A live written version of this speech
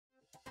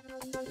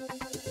Hi,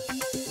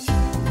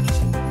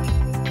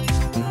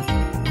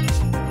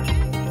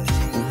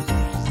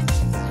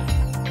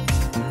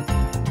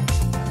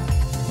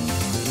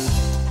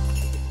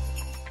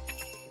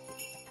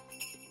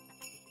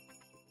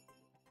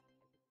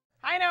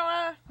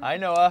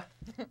 Noah.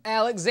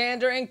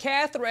 Alexander and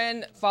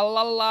Katheryn. Fa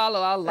la la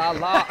la la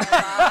la.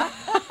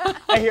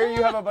 I hear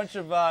you have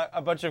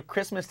a bunch of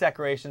Christmas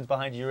decorations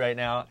behind you right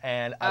now,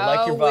 and I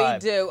like your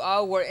vibe. We do.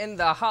 Oh, we're in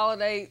the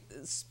holiday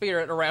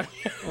spirit around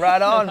here.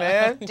 Right on,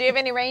 man. Do you have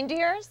any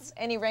reindeers?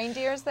 Any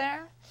reindeers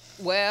there?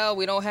 Well,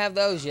 we don't have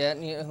those yet.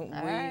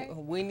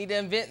 We need to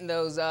invent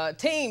those.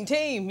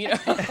 Team, you know.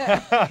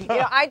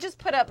 I just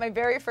put up my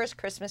very first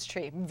Christmas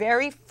tree.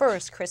 Very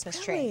first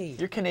Christmas tree.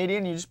 You're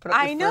Canadian. You just put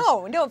up.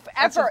 No,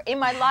 ever in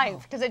my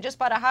life, because I just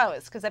bought a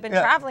house. Because I've been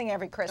traveling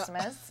every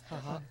Christmas,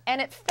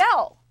 and it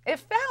fell. It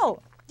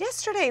fell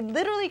yesterday.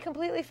 Literally,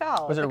 completely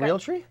fell. Was it a real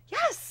tree?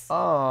 Yes.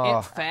 Oh.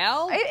 It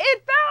fell.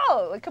 It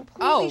fell. It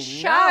completely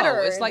shattered.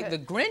 No. It's like the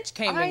Grinch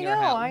came in your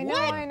house. I know.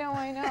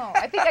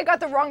 I think I got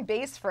the wrong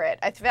base for it.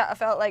 I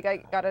felt like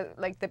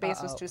the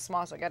base was too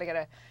small, so I got to get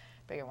a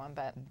bigger one.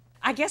 But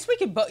I guess we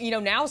could,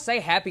 now say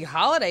Happy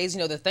Holidays.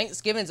 The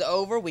Thanksgiving's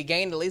over. We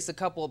gained at least a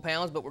couple of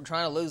pounds, but we're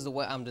trying to lose the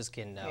weight. I'm just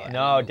kidding.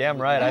 No, damn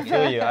right. I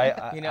feel you.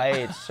 I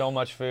ate so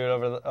much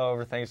food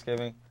over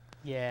Thanksgiving.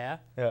 Yeah.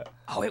 Yeah.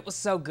 Oh, it was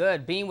so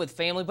good being with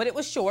family, but it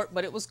was short,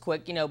 but it was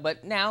quick,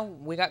 But now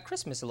we got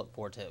Christmas to look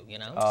forward to,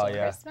 Oh,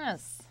 yeah.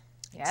 Christmas.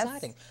 Yes.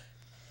 Exciting.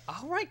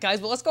 All right,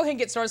 guys, well, let's go ahead and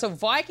get started. So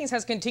Vikings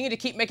has continued to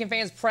keep making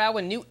fans proud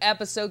with new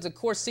episodes. Of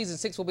course, Season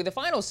 6 will be the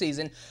final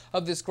season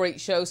of this great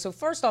show. So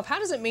first off, how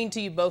does it mean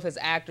to you both as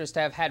actors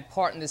to have had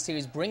part in this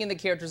series, bringing the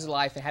characters to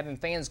life and having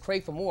fans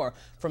crave for more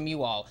from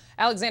you all?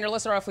 Alexander,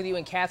 let's start off with you,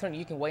 and Katheryn,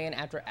 you can weigh in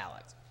after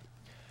Alex.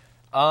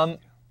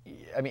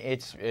 I mean,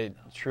 it's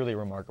truly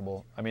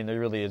remarkable. I mean, there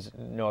really is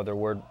no other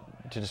word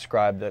to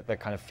describe that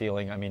kind of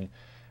feeling. I mean,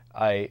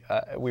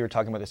 we were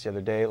talking about this the other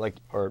day,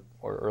 or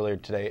earlier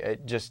today.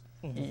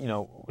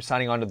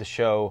 Signing on to the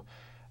show,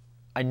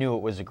 I knew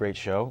it was a great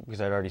show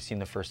because I'd already seen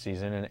the first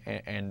season,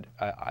 and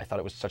I thought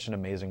it was such an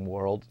amazing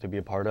world to be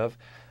a part of.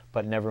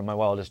 But never in my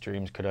wildest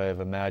dreams could I have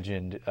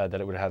imagined that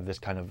it would have this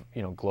kind of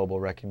global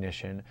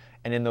recognition,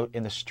 and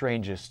in the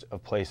strangest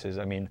of places.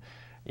 I mean.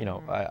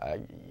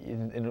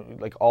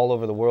 Like all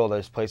over the world,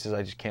 there's places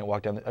I just can't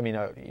walk down.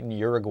 In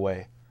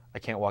Uruguay, I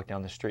can't walk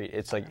down the street.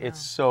 It's like it's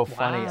so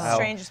funny how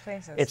strangest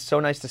places. It's so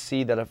nice to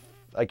see that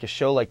a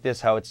show like this,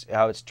 how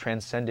it's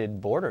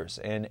transcended borders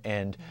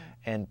and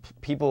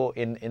people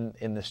in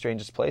the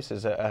strangest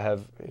places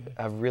have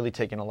really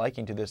taken a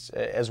liking to this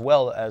as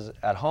well as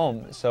at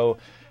home. So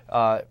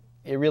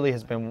it really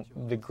has been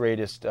the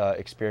greatest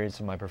experience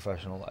of my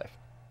professional life.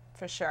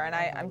 For sure, and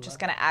I'm just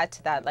going to add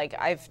to that. Like,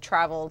 I've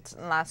traveled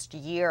in the last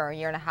year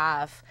and a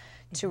half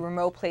to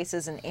remote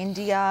places in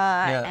India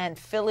and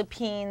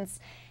Philippines,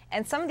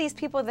 and some of these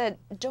people that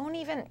don't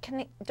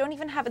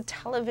even have a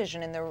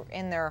television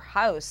in their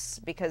house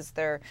because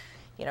they're,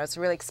 it's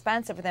really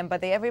expensive for them.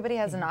 But everybody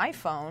has an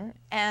iPhone,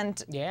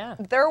 and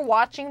they're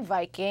watching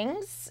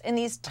Vikings in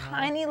these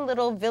tiny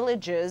little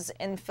villages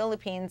in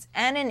Philippines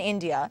and in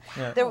India.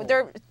 Yeah.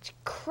 They're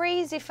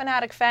crazy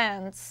fanatic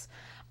fans.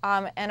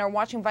 And are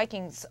watching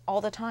Vikings all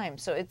the time.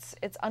 So it's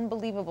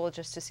unbelievable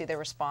just to see their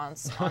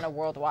response on a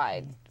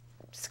worldwide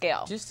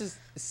scale. Just to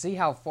see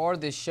how far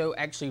this show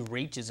actually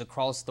reaches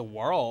across the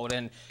world.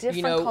 And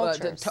different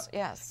cultures,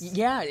 yes.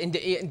 Yeah, in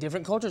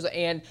different cultures.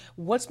 And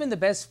what's been the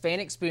best fan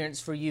experience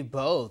for you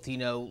both?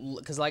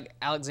 Because like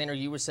Alexander,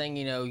 you were saying,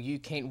 you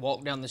can't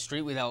walk down the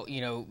street without,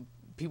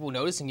 people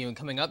noticing you and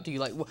coming up to you.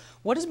 Like,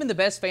 what has been the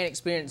best fan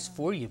experience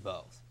for you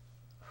both?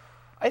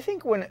 I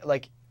think when,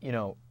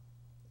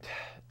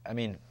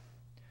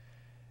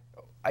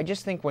 I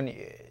just think when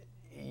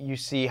you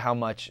see how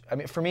much,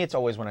 for me, it's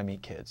always when I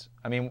meet kids.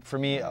 For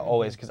me,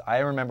 always, because I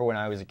remember when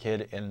I was a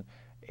kid and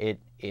and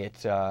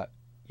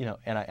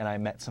I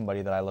met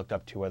somebody that I looked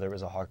up to, whether it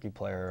was a hockey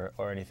player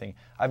or anything.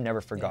 I've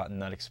never forgotten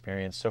that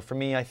experience. So for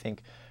me, I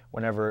think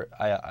whenever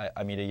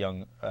I meet a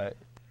young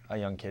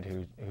kid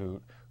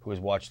who has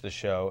watched the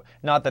show,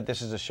 not that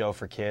this is a show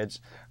for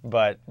kids,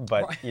 but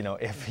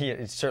if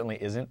it certainly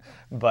isn't.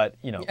 But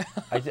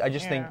I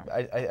just think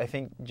I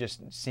think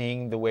just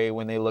seeing the way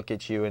when they look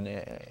at you and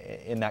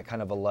in that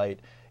kind of a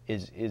light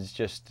is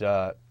just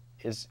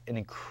is an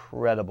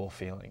incredible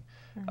feeling.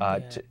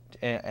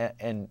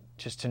 And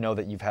just to know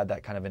that you've had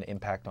that kind of an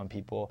impact on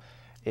people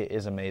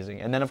is amazing.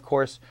 And then of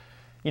course,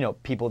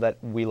 people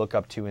that we look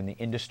up to in the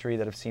industry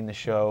that have seen the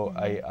show,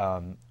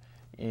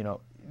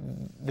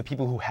 the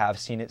people who have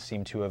seen it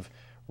seem to have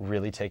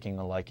really taken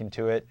a liking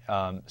to it.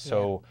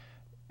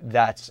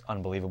 That's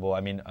unbelievable.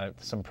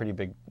 Some pretty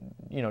big,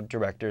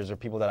 directors or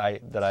people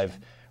that I've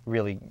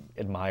really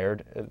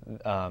admired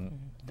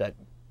that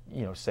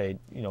say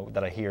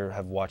that I hear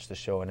have watched the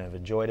show and have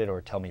enjoyed it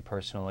or tell me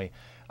personally.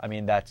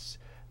 That's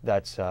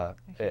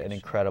an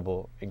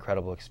incredible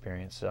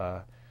experience.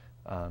 I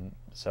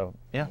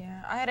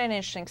had an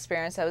interesting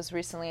experience. I was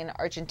recently in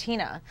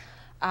Argentina,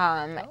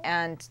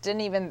 and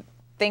didn't even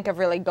think of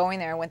really going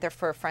there. I went there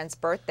for a friend's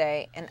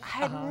birthday, and I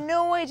had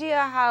no idea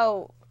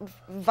how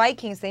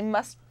Vikings, they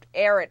must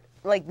air it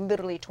like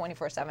literally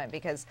 24/7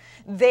 because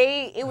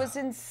it was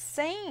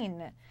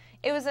insane.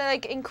 It was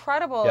like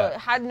incredible. Yeah.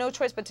 Had no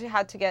choice but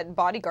had to get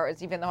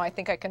bodyguards, even though I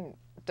think I can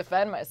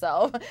defend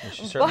myself.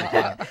 She certainly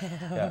can.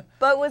 Yeah.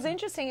 But what's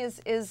interesting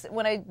is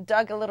when I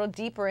dug a little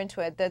deeper into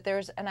it, that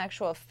there's an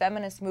actual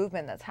feminist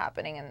movement that's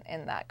happening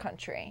in that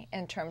country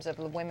in terms of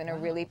women are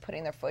really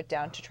putting their foot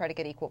down to try to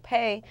get equal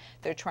pay.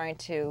 They're trying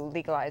to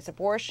legalize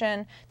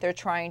abortion. They're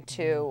trying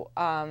to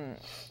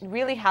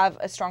really have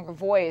a stronger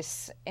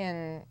voice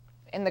in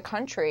the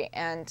country,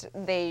 and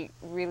they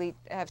really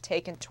have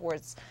taken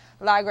towards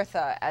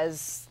Lagertha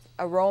as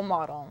a role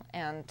model.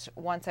 And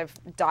once I've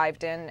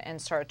dived in and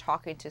started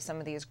talking to some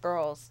of these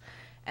girls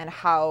and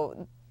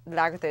how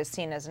Lagertha is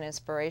seen as an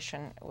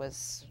inspiration, it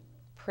was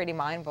pretty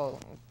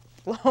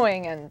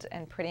mind-blowing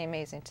and pretty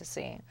amazing to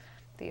see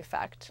the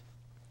effect.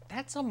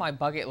 That's on my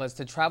bucket list,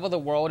 to travel the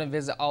world and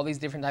visit all these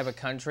different type of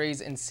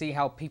countries and see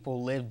how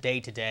people live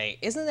day to day.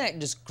 Isn't that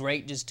just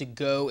great, just to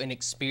go and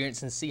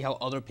experience and see how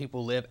other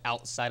people live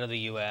outside of the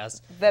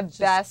U.S.? The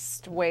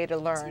best way to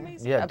learn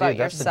about Yeah, dude,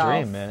 that's yourself. the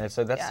dream, man.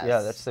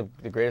 That's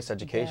the greatest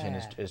education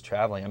Yeah. is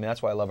traveling. I mean,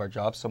 that's why I love our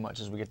job so much,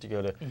 is we get to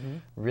go to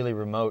really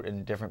remote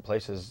and different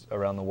places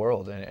around the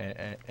world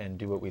and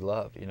do what we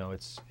love. You know,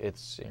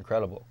 it's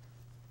incredible.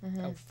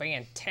 Oh,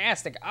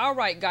 fantastic. All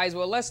right, guys.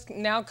 Well, let's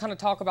now kind of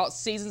talk about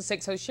Season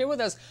 6. So share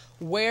with us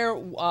where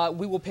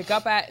we will pick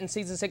up at in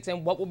Season 6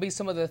 and what will be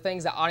some of the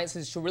things that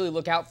audiences should really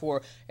look out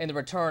for in the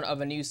return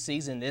of a new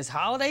season this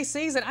holiday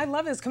season. I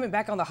love this coming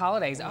back on the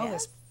holidays. Oh,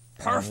 it's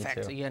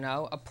perfect, too. you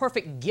know, a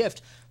perfect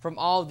gift from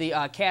all the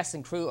cast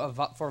and crew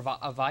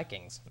of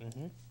Vikings.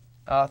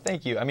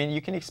 Thank you. I mean,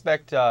 you can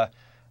expect,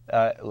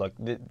 look,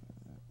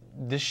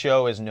 this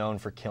show is known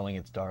for killing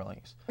its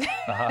darlings.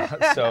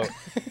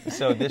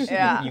 So this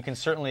you can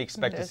certainly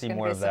expect to see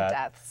more of that.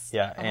 Deaths.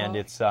 Yeah, and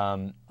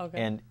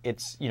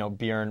it's you know,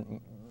 Bjorn,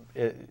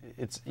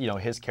 it's you know,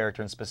 his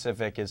character in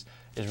specific is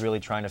really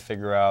trying to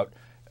figure out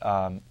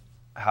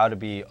how to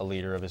be a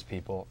leader of his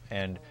people,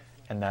 and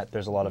that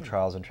there's a lot of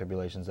trials and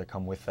tribulations that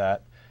come with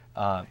that.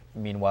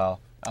 Meanwhile,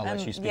 I'll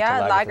let you speak to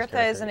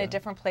Lagertha is in a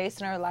different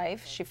place in her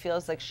life. She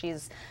feels like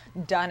she's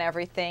done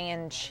everything,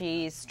 and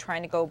she's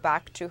trying to go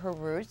back to her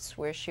roots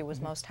where she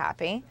was most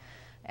happy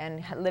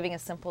and living a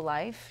simple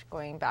life,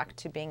 going back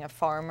to being a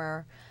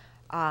farmer.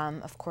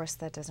 Of course,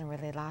 that doesn't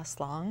really last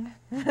long.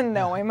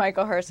 Knowing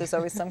Michael Hurst, there's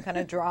always some kind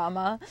of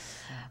drama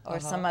or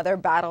some other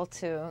battle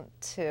to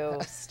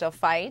still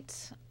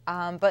fight.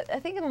 But I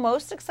think I'm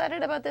most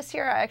excited about this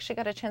year, I actually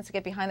got a chance to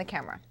get behind the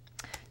camera.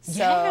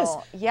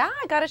 So, yeah,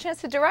 I got a chance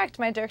to direct.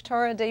 My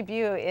directorial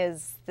debut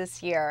is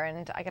this year,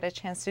 and I got a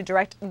chance to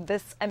direct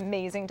this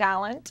amazing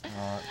talent.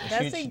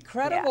 That's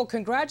incredible. Yeah.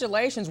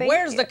 Congratulations. Thank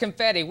Where's you. the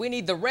confetti? We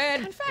need the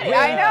red, Confetti,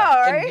 red, I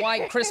know, right? and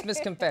white Christmas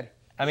confetti.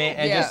 I mean,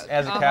 and Yeah. just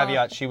as a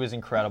caveat, she was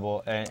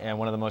incredible and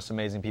one of the most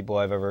amazing people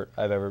I've ever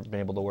been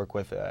able to work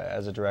with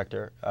as a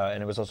director,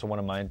 and it was also one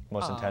of my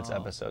most intense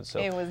episodes. So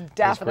It was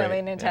definitely great.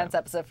 an intense Yeah.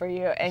 episode for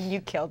you, and you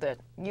killed it.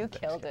 You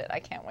killed it. I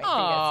can't wait for you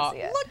guys to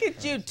see it. Look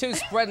at you two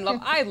spreading love.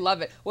 I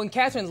love it. When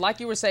Katheryn, like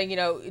you were saying, you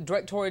know,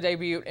 directorial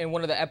debut in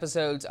one of the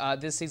episodes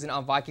this season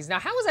on Vikings. Now,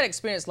 how was that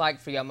experience like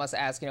for you? I must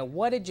ask, you know,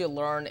 what did you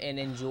learn and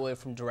enjoy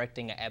from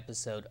directing an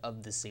episode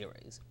of the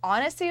series?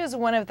 Honestly, it was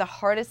one of the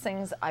hardest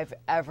things I've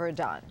ever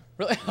done.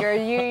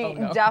 Really?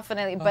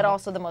 Definitely, but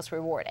also the most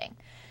rewarding.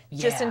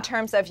 Just in Yeah.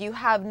 terms of you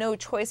have no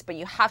choice, but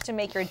you have to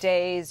make your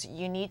days.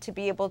 You need to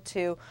be able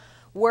to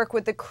work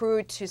with the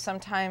crew to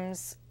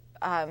sometimes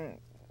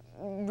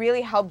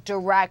really help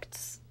direct.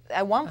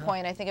 At one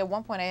point, I think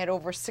I had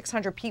over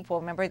 600 people.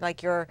 Remember,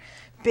 like your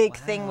big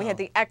thing, we had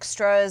the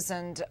extras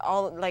and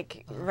all,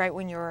 like right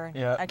when you were,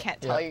 I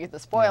can't tell you the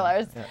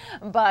spoilers,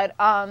 but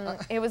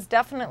it was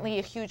definitely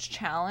a huge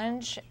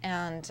challenge,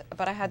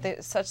 but I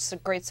had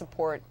such great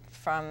support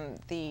from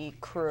the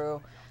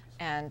crew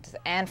and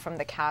from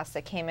the cast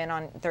that came in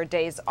on their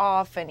days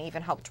off and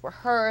even helped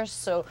rehearse,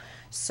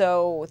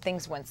 so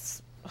things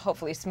went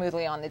hopefully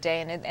smoothly on the day,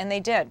 and they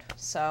did.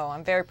 So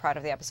I'm very proud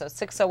of the episode.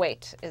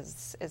 608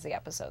 is the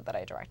episode that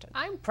I directed.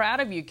 I'm proud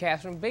of you,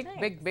 Katheryn.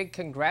 Big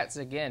congrats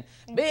again.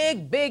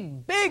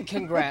 Big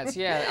congrats.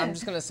 Yeah, I'm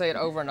just going to say it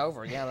over and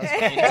over. Yeah,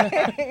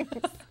 that's great.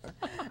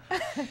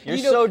 You're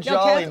so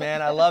jolly,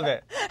 man. I love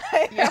it.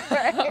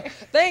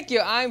 Thank you.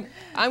 I'm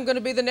going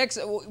to be the next.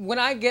 When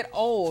I get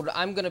old,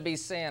 I'm going to be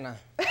Santa.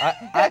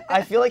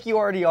 I feel like you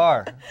already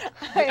are.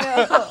 I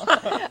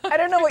know. I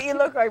don't know what you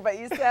look like, but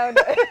you sound.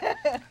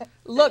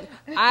 Look,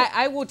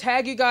 I will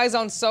tag you guys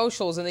on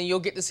socials, and then you'll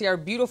get to see our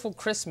beautiful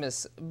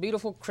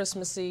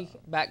Christmassy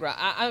background.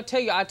 I'll tell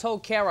you, I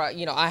told Kara,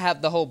 you know, I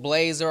have the whole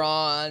blazer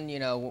on. You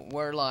know,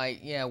 we're like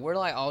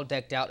all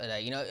decked out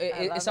today. You know,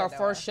 it's our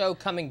first show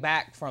coming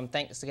back from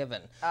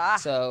Thanksgiving.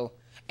 So,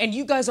 and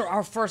you guys are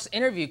our first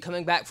interview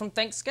coming back from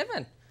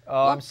Thanksgiving.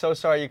 Oh, I'm so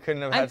sorry you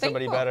couldn't have had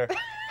somebody better.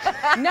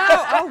 No,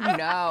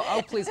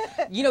 oh please.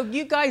 You know,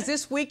 you guys,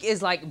 this week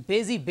is like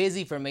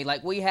busy for me.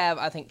 Like we have,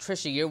 I think,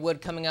 Trisha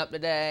Yearwood coming up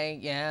today.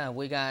 Yeah,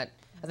 we got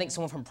I think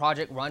someone from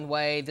Project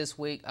Runway this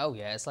week. Oh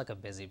yeah, it's like a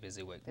busy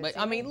week. But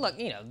I mean, look,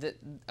 you know,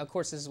 of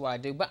course this is what I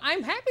do. But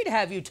I'm happy to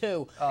have you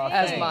too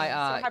as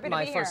my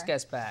my first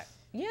guest back.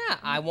 Yeah,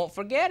 I won't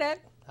forget it.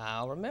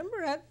 I'll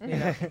remember it. You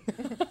know?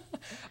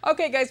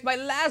 Okay, guys, my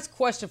last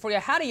question for you.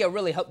 How do you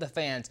really hope the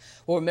fans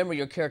will remember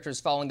your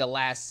characters following the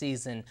last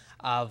season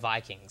of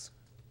Vikings?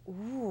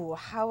 Ooh,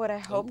 how would I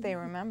hope they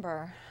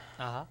remember?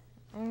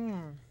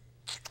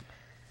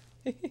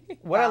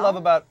 What I love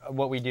about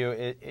what we do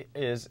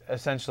is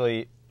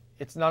essentially,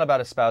 it's not about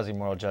espousing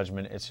moral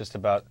judgment. It's just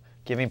about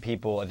giving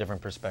people a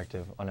different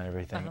perspective on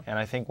everything. And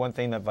I think one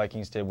thing that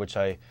Vikings did, which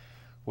I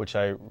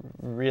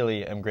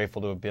really am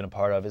grateful to have been a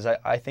part of, is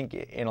I think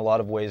in a lot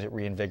of ways it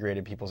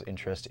reinvigorated people's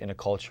interest in a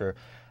culture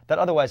that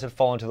otherwise had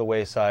fallen to the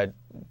wayside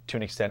to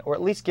an extent, or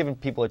at least given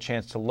people a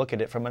chance to look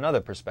at it from another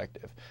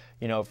perspective.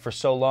 You know, for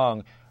so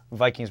long,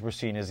 Vikings were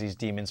seen as these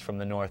demons from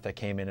the north that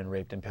came in and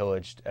raped and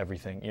pillaged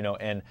everything, you know,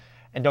 and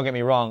don't get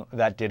me wrong,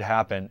 that did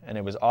happen and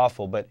it was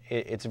awful, but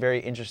it's very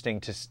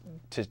interesting to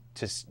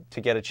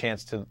get a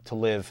chance to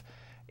live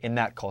in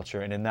that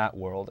culture and in that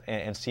world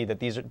and see that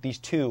these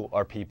two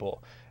are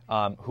people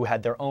who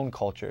had their own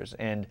cultures.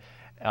 And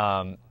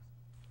I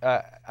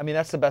mean,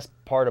 that's the best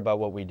part about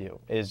what we do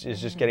is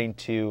just getting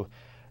to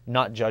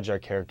not judge our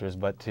characters,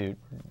 but to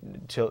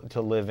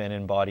live and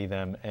embody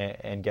them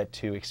and get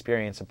to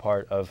experience a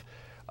part of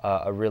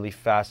a really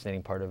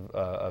fascinating part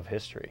of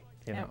history.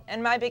 You know?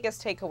 And my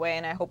biggest takeaway,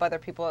 and I hope other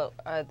people,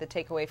 the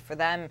takeaway for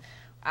them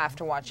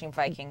after watching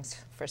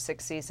Vikings for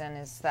 6th season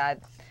is that,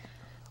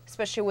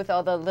 especially with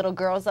all the little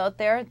girls out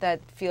there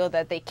that feel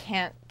that they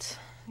can't,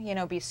 you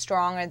know, be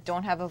strong or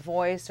don't have a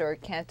voice or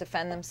can't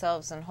defend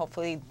themselves, and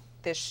hopefully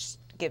this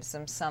gives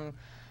them some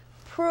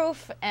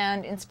proof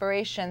and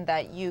inspiration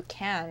that you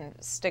can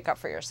stick up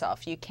for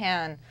yourself. You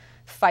can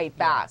fight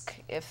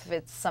back if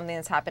it's something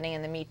that's happening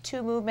in the Me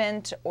Too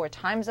movement or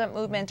Time's Up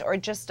movement or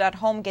just at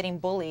home getting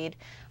bullied.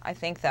 I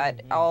think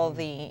that all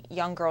the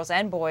young girls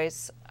and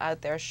boys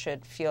out there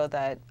should feel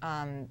that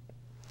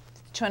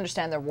to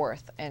understand their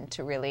worth and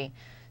to really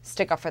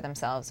stick up for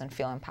themselves and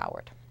feel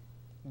empowered.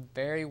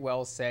 Very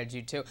well said,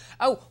 you two.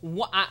 Oh,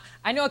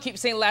 I know I keep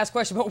saying last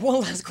question, but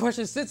one last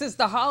question. Since it's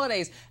the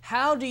holidays,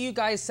 how do you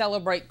guys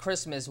celebrate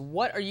Christmas?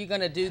 What are you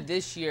going to do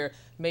this year?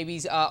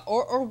 Maybe,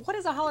 or what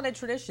is a holiday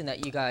tradition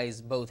that you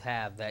guys both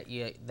have that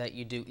you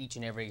do each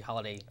and every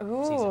holiday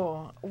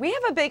season? We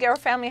have our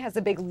family has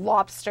a big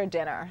lobster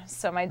dinner.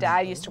 So my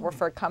dad used to work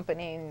for a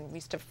company and we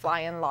used to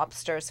fly in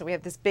lobster. So we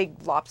have this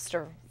big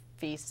lobster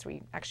feast.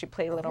 We actually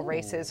play little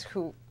races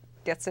who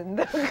gets in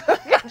the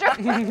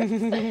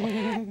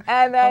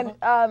and then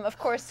of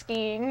course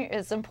skiing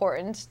is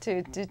important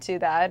to do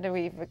that.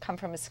 We've come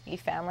from a ski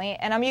family,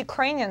 and I'm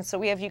Ukrainian, so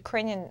we have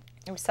Ukrainian,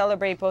 we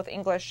celebrate both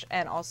English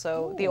and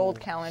also the old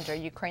calendar,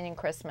 Ukrainian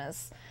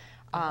Christmas,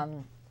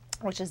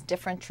 which is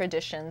different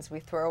traditions.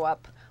 We throw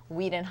up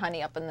wheat and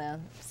honey up in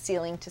the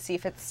ceiling to see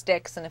if it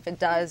sticks, and if it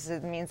does,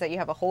 it means that you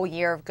have a whole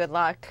year of good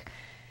luck.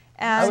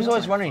 I was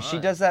always wondering, she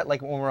does that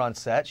like when we're on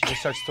set, she just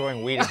starts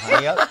throwing wheat and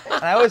honey up,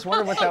 and I always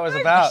wondered what that was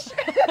about.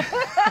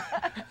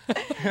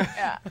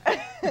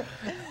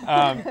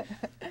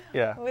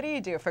 Yeah. What do you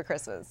do for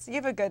Christmas? You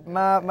have a good...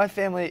 My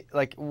family,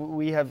 like,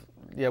 we have...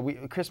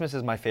 Christmas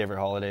is my favorite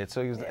holiday.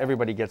 So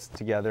everybody gets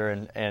together,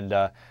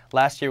 and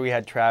last year we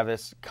had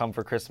Travis come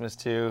for Christmas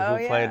too,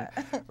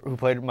 who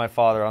played my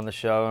father on the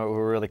show, who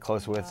we're really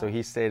close with. So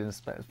he stayed and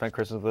spent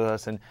Christmas with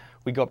us, and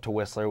we go up to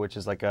Whistler, which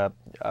is like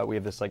we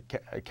have this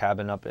like a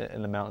cabin up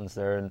in the mountains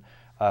there, and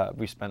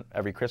we spent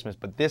every Christmas.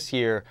 But this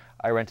year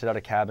I rented out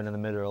a cabin in the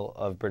middle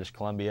of British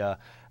Columbia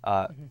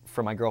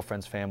for my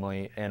girlfriend's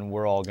family, and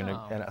we're all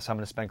gonna. And so I'm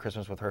gonna spend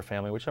Christmas with her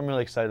family, which I'm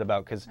really excited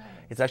about because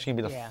it's actually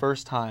gonna be the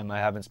first time I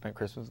haven't spent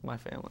Christmas with my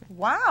family.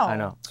 Wow! I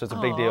know, so it's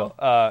a big deal.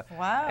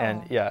 Wow!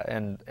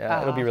 And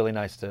it'll be really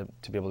nice to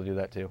be able to do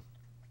that too.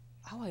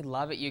 Oh, I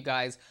love it, you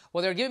guys.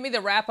 Well, they're giving me the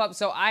wrap up,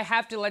 so I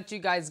have to let you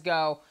guys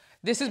go.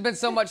 This has been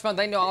so much fun.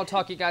 They know I'll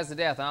talk you guys to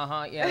death.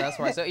 Yeah, that's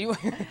right. So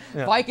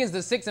Vikings, the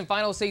 6th and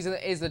final season,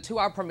 is the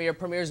 2-hour premiere.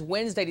 Premieres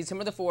Wednesday,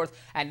 December the 4th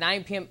at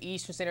 9 p.m.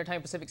 Eastern Standard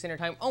Time, Pacific Standard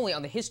Time, only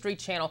on the History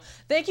Channel.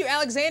 Thank you,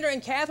 Alexander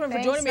and Katheryn, for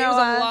joining me. It was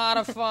a lot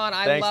of fun.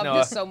 I love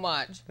this so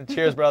much.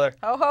 Cheers, brother.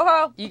 Ho, ho,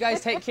 ho. You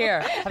guys take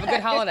care. Have a good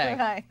holiday.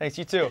 Bye. Thanks,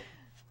 you too.